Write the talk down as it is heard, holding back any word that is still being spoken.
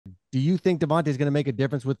Do you think Devontae is going to make a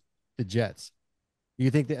difference with the Jets? Do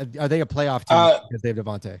you think that are they a playoff team I because they have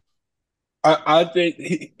Devontae? I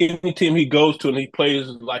think any team he goes to and he plays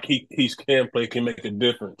like he can play can make a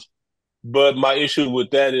difference. But my issue with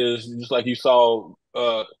that is just like you saw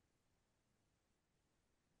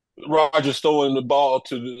Rodgers throwing the ball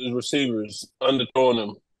to the receivers,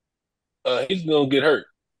 underthrowing them. He's gonna get hurt.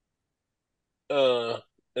 Uh,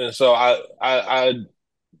 and so I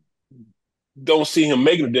don't see him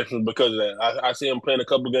making a difference because of that. I see him playing a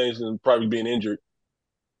couple games and probably being injured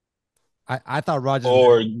I thought Rogers was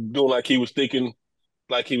or doing like he was thinking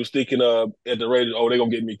at the Raiders, oh, they're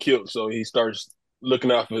gonna get me killed. So he starts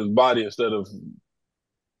looking out for his body instead of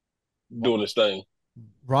doing his thing.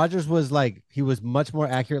 Rogers was like he was much more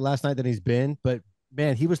accurate last night than he's been, but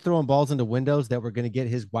man, he was throwing balls into windows that were going to get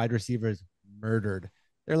his wide receivers murdered.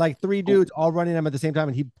 They're like three dudes all running him at the same time,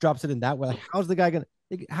 and he drops it in that way. Like, how's the guy gonna?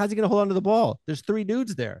 How's he gonna hold on to the ball? There's three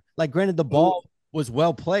dudes there. Like, granted, the ball was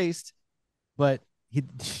well placed, but he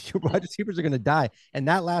wide receivers are gonna die. And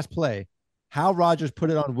that last play, how Rogers put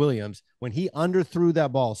it on Williams when he underthrew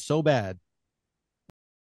that ball so bad